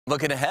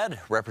Looking ahead,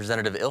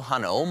 Representative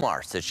Ilhan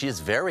Omar said she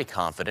is very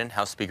confident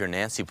House Speaker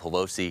Nancy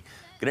Pelosi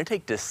going to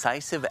take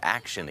decisive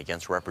action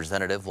against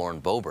Representative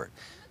Boebert.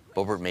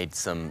 Boebert made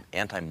some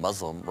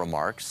anti-Muslim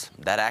remarks.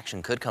 That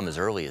action could come as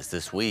early as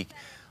this week.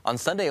 On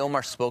Sunday,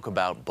 Omar spoke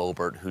about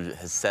Boebert, who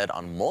has said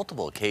on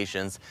multiple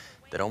occasions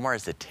that Omar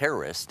is a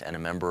terrorist and a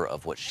member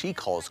of what she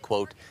calls,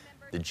 quote,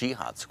 the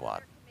Jihad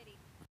Squad.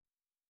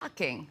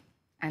 Shocking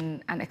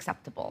and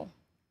unacceptable.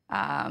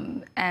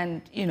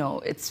 And, you know,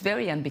 it's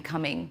very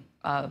unbecoming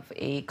of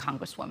a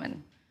congresswoman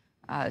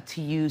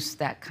to use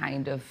that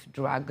kind of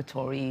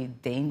derogatory,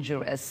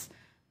 dangerous,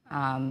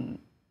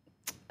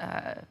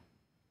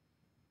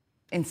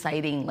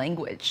 inciting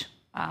language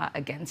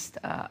against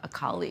a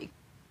colleague.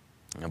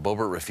 Now,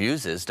 Boebert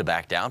refuses to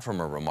back down from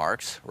her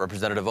remarks.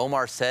 Representative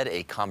Omar said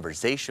a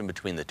conversation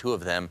between the two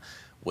of them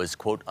was,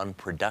 quote,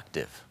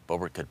 unproductive.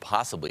 Boebert could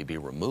possibly be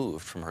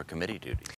removed from her committee duties.